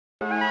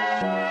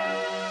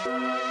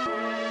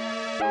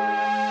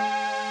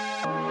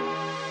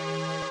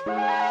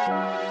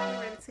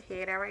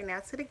right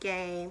now to the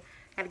game.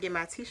 I had to get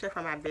my t-shirt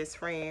from my best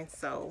friend,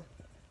 so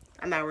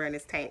I'm not wearing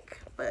this tank.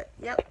 But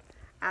yep,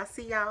 I'll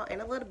see y'all in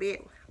a little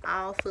bit,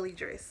 all fully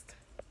dressed.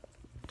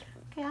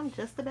 Okay, I'm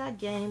just about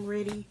game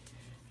ready.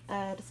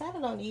 I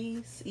decided on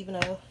these, even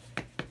though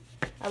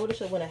I really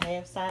should went a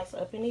half size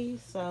up in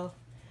these, so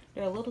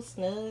they're a little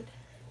snug.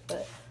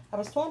 But I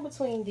was torn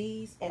between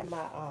these and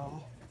my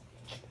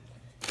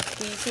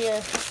these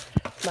here,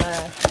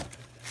 my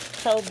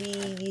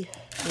Kobe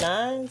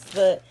 9s,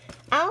 but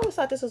I always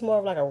thought this was more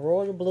of like a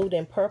royal blue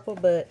than purple,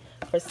 but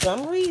for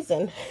some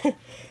reason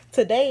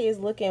today is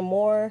looking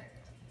more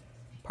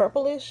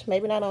purplish,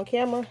 maybe not on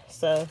camera.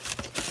 So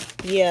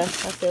yeah, I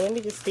said let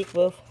me just stick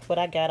with what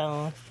I got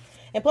on.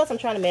 And plus I'm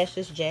trying to match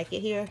this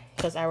jacket here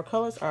because our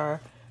colors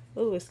are,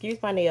 ooh,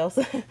 excuse my nails,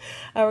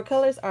 our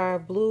colors are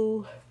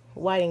blue,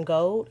 white, and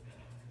gold.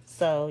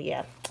 So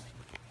yeah.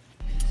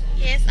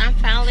 Yes, I'm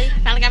finally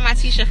got my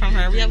t-shirt from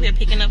her. We over here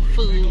picking up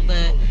food,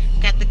 but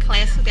got the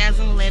class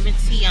 2011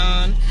 tee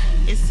on.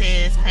 It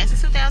says class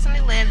of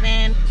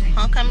 2011,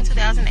 homecoming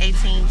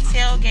 2018,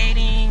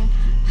 tailgating,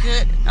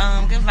 good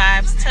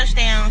vibes,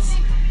 touchdowns,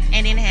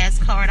 and then it has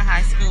Colorado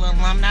High School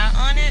alumni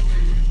on it,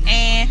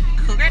 and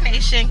Cougar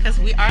Nation, because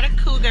we are the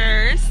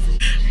Cougars.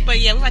 But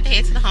yeah, we're about to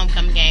head to the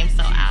homecoming game,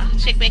 so I'll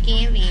check back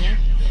in then.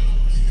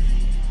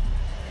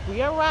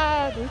 We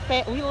arrived,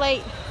 we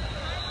late,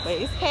 but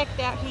it's packed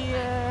out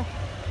here.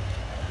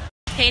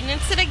 Heading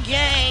into the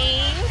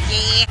game.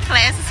 Yeah,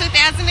 class of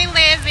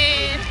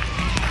 2011.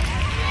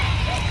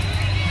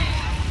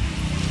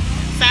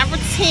 Cyber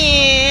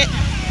 10.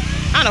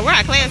 I don't know where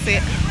our class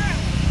is.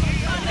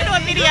 We're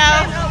doing video.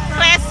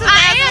 Class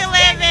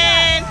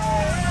 2011.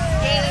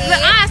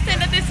 Look, I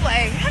stand up this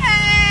way.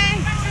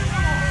 Hey.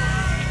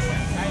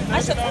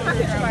 I should have my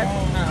picture right.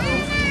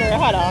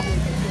 Hold on.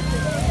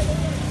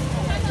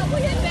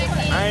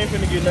 I ain't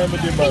finna get nothing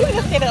but this. Can you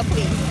just sit up,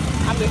 please?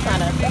 I'm just trying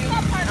to,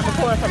 I'm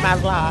recording for my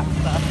vlog,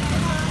 so.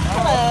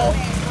 Hello.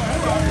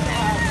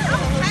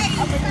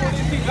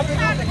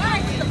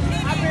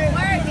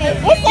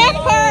 What's that,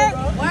 Kurt?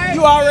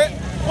 You already?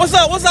 What's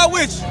up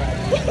with you?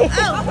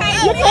 Oh, okay.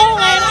 You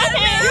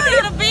You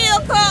need a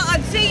vehicle, a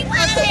Jeep,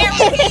 a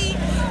Cherokee.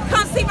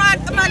 Come see my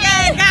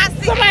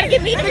gossip. Somebody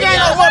give me the Nigga ain't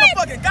no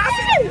motherfucking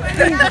gossip.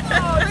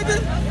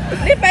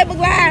 This paper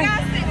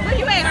glass. Where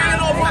you at?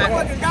 Ain't no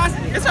motherfucking gossip.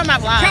 It's on my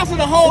vlog. Cancel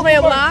the whole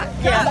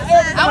vlog.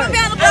 Yeah. I want to be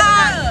on the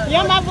vlog.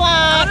 You're on my I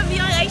vlog. want to be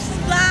on Aisha's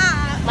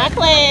vlog. My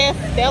class.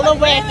 They're a little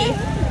wacky.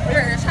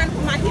 Girl, trying to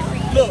put my history.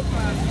 Look.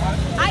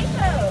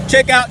 Aisha.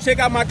 Check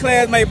out my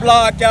classmate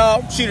blog,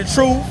 y'all. She the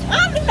truth. I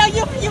don't even know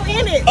you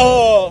in it.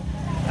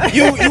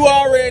 You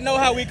already know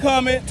how we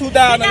coming.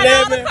 2011. Got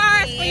all the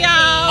cars for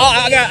y'all. Oh,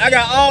 I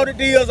got all the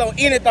deals on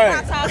anything.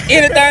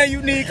 Anything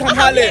you need, come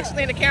holler.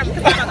 Actually in the camera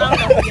because I don't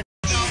know.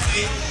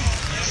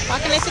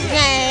 Walking into the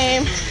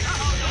game.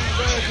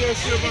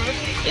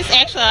 It's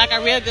actually like a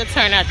real good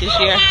turnout this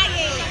year.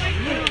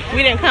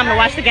 We didn't come to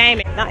watch the game.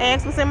 Don't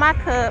ask what's in my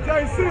cup.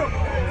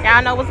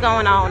 Y'all know what's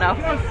going on though.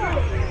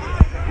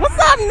 What's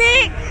up,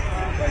 Nick?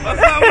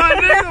 What's up, my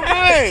nigga,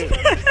 man?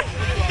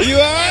 You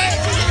alright?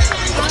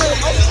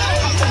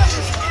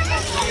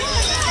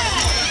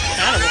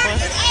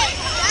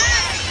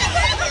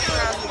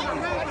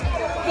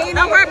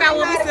 Don't worry about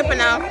what we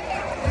sipping on.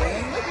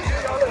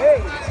 Hey.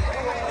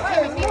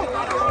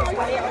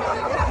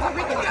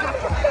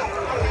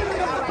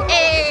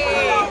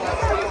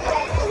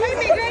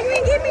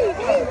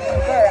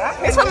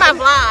 It's for my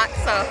vlog,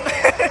 so.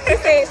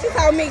 She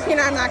told me, can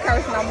I not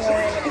curse no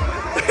more in it?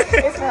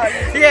 It's for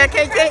her. Yeah,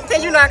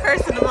 can you not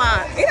curse in the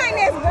vlog? It ain't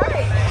as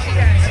bright.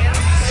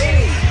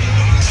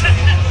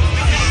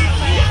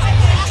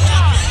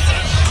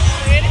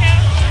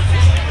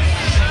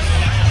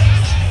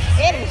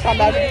 Eddie's talking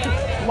about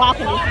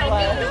walking this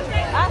way.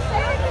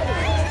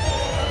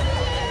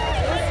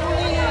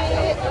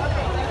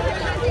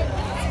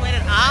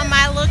 Sweated all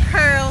my little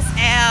curls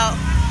out.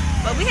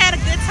 But we had a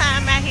good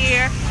time out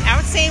here.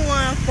 Our team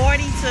won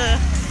 40 to, I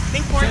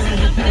think 14.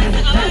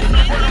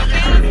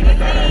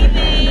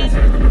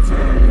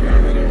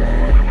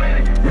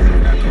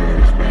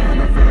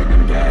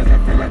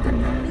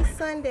 Happy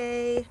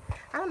Sunday.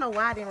 I don't know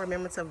why I didn't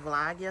remember to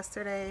vlog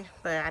yesterday,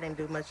 but I didn't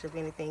do much of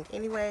anything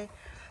anyway.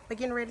 But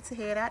getting ready to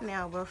head out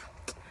now with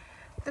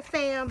the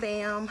fam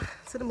bam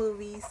to the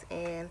movies,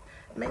 and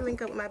I may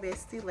link up with my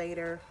bestie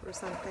later or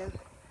something.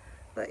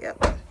 But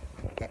yep,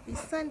 happy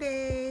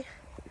Sunday.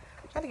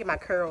 Trying to get my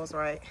curls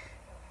right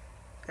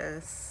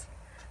because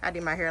I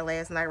did my hair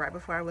last night right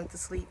before I went to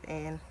sleep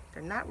and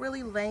they're not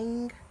really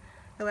laying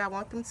the way I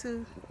want them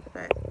to.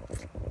 But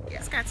yeah,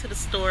 just got to the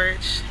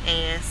storage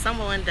and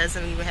someone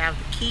doesn't even have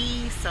the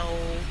key, so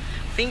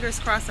fingers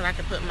crossed that I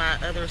can put my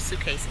other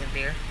suitcase in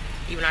there,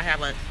 even though I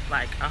have a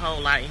whole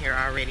lot in here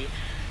already.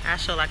 I'll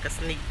show like a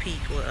sneak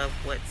peek of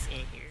what's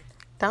in here.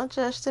 Don't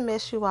judge to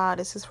miss you all.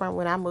 This is from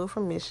when I moved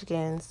from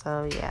Michigan,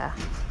 so yeah.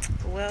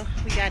 Well,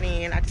 we got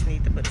in. I just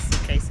need to put a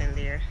suitcase in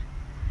there.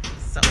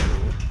 So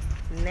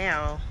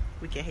now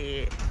we can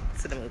head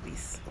to the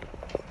movies.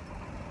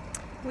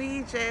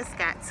 We just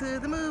got to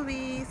the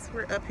movies.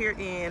 We're up here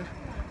in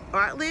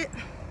outlet.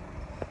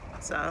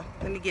 So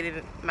let me get it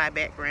in my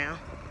background.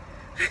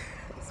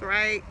 It's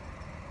right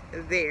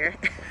there.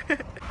 I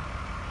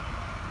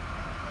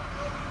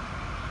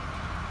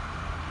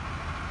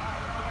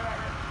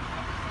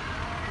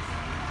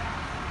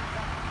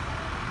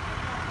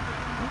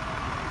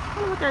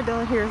don't know what they're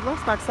doing here. It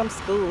looks like some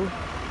school.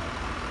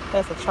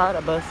 That's a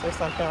charter bus or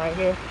something right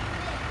here.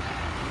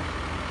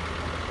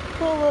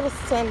 Cool little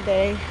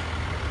Sunday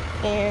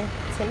in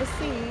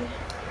Tennessee.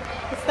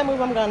 It's the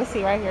movie I'm going to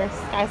see right here,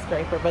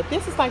 Skyscraper. But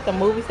this is like the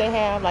movies they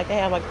have. Like they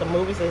have like the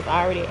movies that's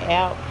already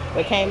out.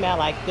 That came out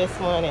like this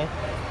one and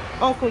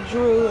Uncle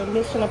Drew and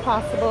Mission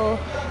Impossible.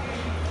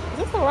 Is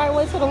this the right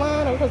way to the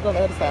line or supposed to go to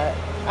the other side?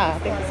 Ah, I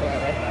think it's the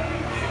right way.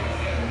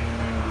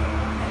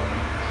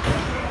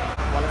 I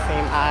want to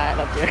seem odd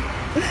up there.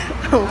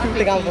 You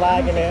think I'm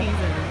vlogging there?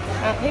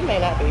 He may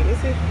not be.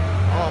 Is he? I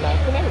don't know.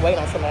 He may be waiting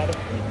on somebody.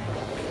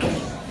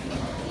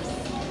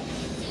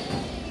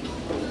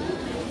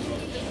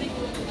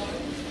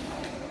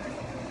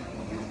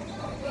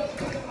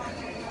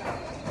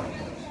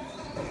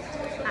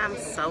 I'm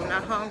so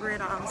not hungry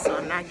at all, so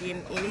I'm not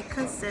getting any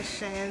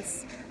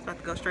concessions. About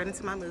to go straight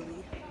into my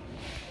movie.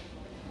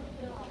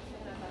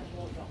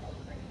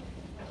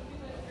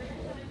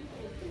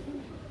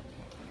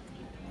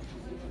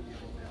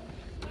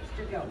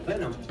 Check out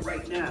Venom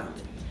right now.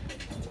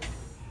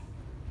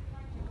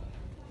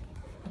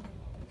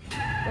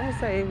 I'm gonna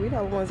say we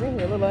the ones in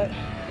here, look like.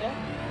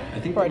 I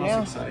think Right the now.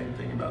 most exciting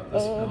thing about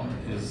this film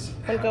is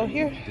Wanna go having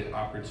here? the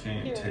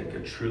opportunity to take a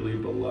truly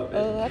beloved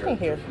I think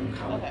character here. from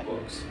comic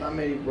books. I'm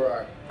Eddie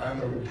Brock.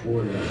 I'm a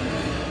reporter.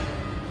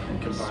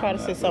 And combine try to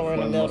that sit somewhere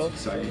with in the one of middle.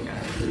 most exciting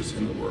actors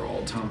in the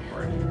world, Tom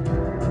Hardy.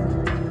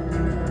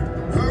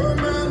 Oh,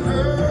 my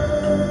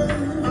love,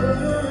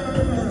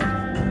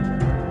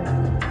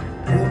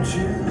 won't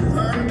you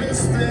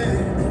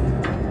understand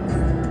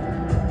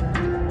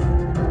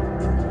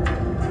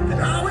that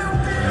I will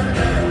be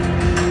there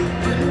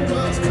when the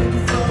walls come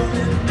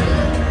falling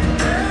down,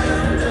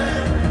 down,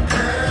 down,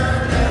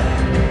 down, down,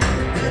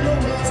 when the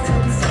walls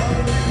come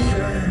falling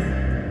down.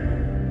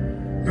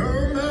 Oh,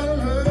 my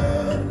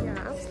love. Yeah,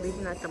 I was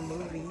leaving at the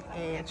movie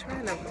and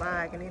trying to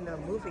vlog, and then the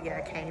movie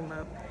guy came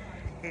up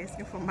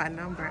asking for my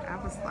number. I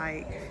was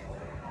like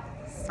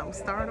so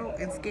startled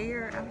and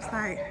scared. I was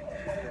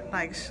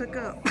like shook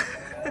up.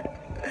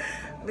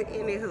 But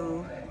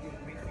anywho,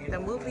 the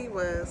movie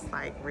was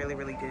like really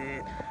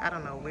good. I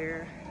don't know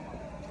where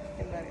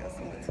anybody else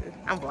went to.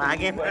 I'm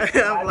vlogging.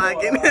 I'm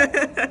vlogging.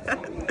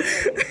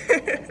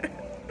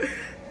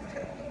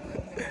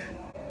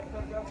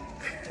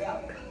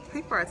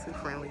 People are too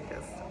friendly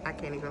because I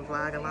can't even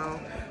vlog alone.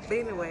 But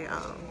anyway,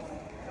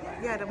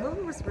 yeah, the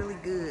movie was really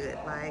good.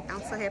 Like,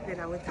 I'm so happy that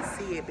I went to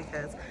see it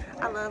because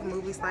I love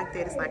movies like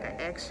that. It's like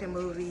an action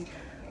movie,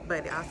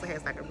 but it also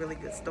has like a really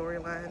good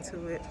storyline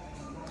to it.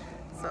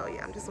 So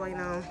yeah, I'm just waiting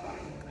on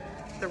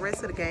the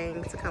rest of the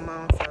gang to come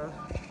on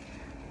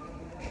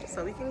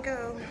so we can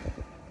go.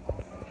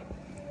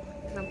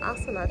 And I'm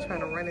also not trying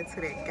to run into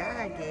that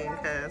guy again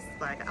because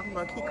like I'm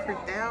low-key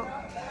creeped out.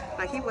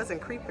 Like he wasn't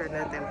creepy or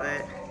nothing,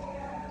 but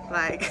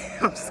like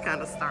I'm just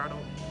kind of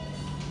startled.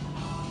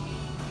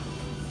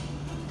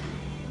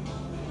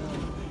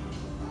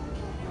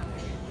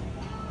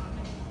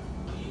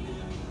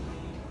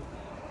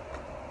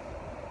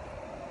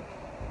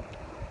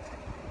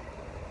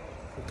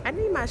 I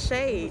need my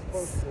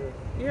shades.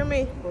 You hear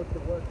me?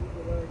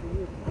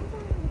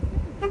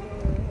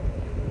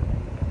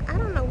 I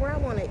don't know where I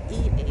want to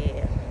eat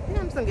at. I think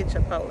I'm just gonna get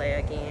Chipotle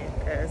again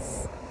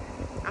because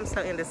I'm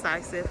so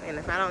indecisive, and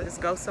if I don't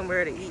just go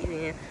somewhere to eat,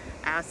 then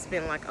I'll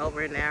spend like over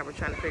an hour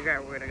trying to figure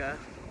out where to go.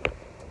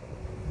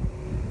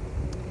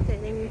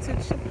 Heading to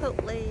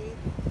Chipotle.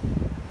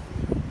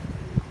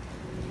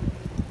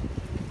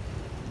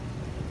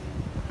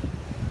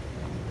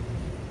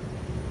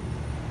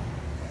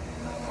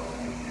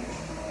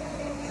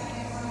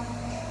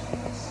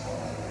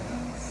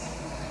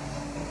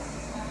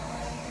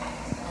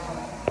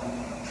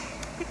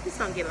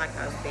 Gonna get like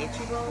a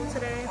veggie roll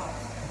today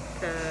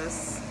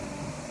because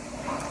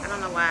I don't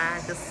know why.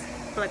 I just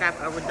feel like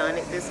I've overdone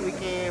it this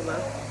weekend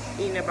with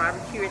eating a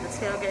barbecue at the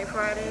Tailgate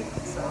Friday.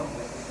 So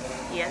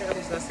yeah, I think I'm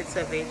just gonna stick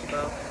to a veggie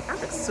roll. I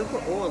look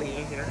super oily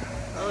in here.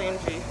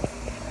 OMG.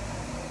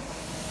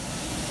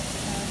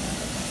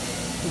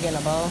 You getting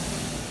a bowl?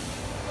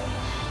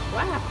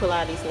 Why I pull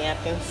out these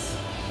napkins?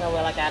 Oh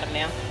well, I got them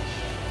now.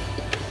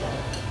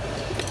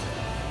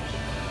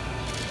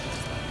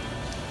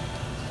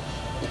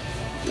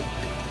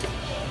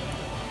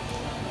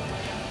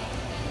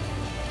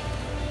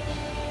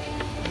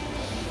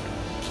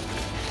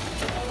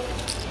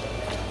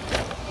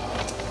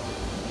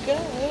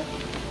 Good.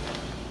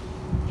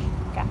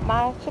 Got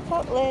my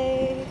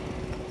Chipotle.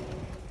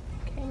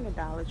 Came to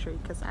Dollar Tree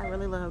because I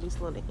really love these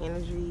little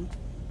energy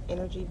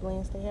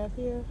blends they have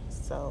here.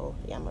 So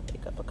yeah, I'm gonna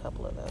pick up a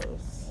couple of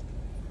those.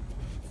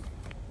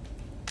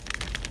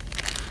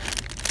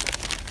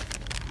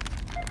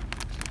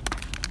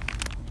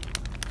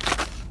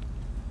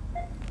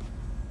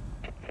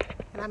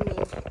 And I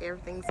mean,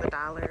 everything's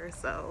 $1,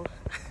 so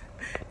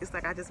It's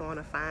like I just want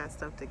to find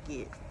stuff to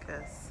get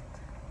because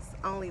it's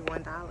only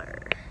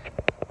 $1.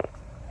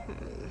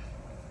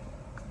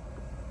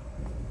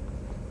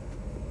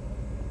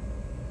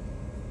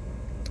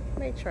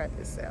 Let me try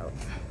this out.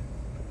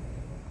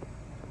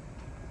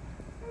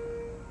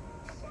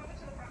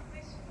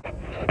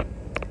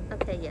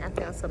 Okay, yeah, I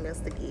found something else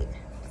to get.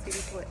 See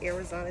these little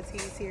Arizona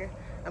teas here?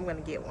 I'm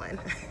gonna get one.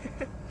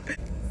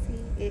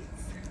 See, it's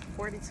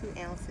 42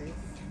 ounces.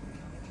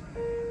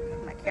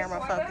 My camera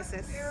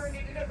focuses.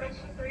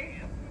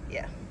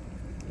 Yeah.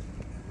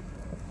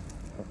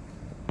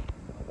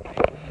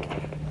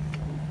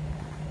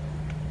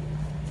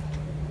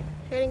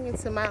 Heading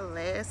into my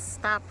last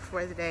stop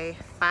for the day.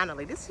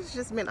 Finally, this has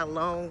just been a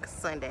long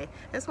Sunday.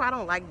 That's why I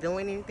don't like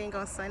doing anything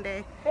on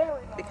Sunday,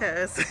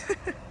 because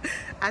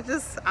I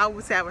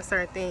always have a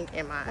certain thing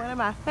in mind. One of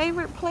my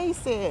favorite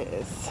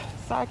places,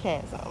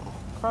 sarcasm,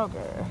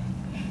 Kroger.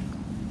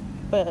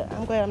 But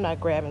I'm glad I'm not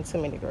grabbing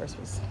too many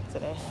groceries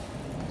today.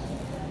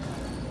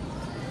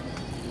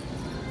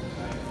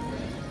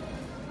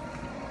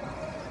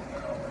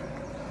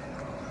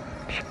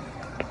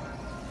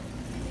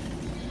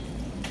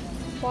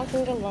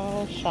 Walking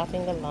alone,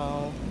 shopping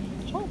alone.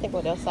 I'm trying to think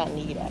what else I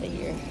need out of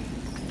here.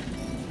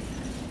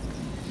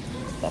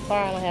 So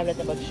far, I don't have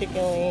nothing but chicken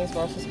wings,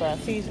 Brussels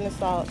sprouts, seasoning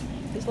salt.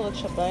 These little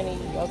Chobani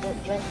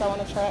yogurt drinks I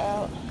want to try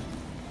out.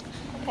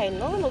 Okay,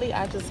 normally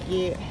I just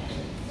get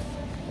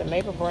the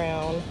maple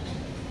brown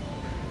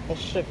and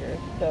sugar,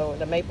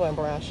 the maple and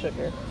brown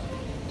sugar.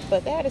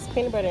 But that is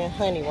peanut butter and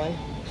honey one,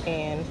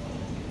 and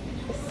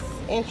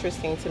it's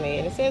interesting to me.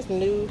 And it says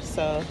new,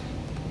 so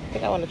I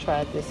think I want to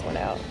try this one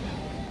out.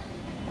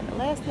 And the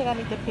last thing I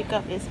need to pick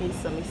up is me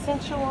some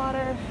essential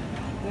water.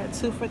 They're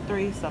 2 for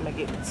 $3, so I'm gonna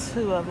get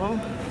 2 of them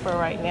for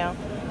right now.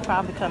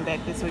 Probably come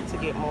back this week to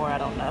get more, I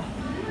don't know.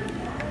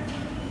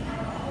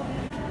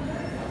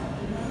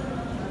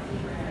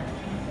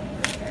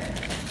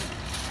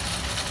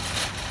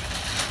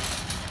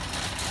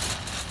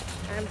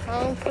 I'm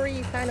home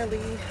free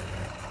finally.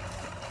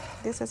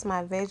 This is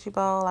my veggie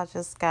bowl. I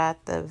just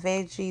got the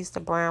veggies, the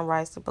brown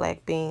rice, the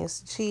black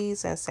beans,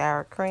 cheese, and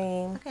sour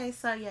cream. Okay,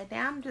 so yeah,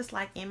 now I'm just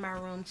like in my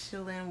room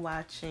chilling,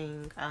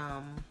 watching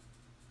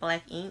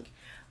Black Ink.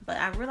 But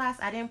I realized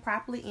I didn't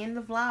properly end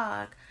the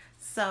vlog.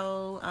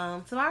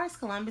 So tomorrow's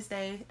Columbus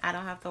Day. I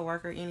don't have to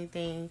work or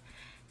anything.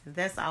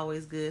 That's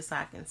always good, so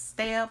I can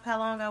stay up how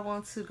long I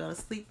want to, go to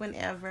sleep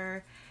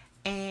whenever.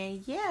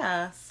 And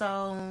yeah,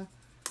 so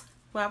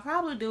what I'll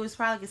probably do is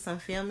probably get some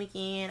filming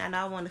in. I know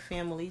I want to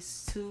film at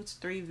least 2 to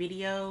 3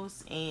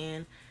 videos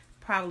and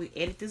probably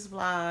edit this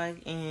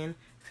vlog and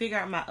figure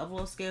out my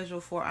upload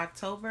schedule for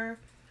October.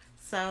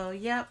 So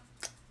yep,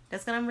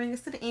 that's gonna bring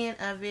us to the end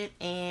of it,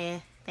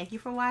 and thank you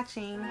for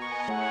watching.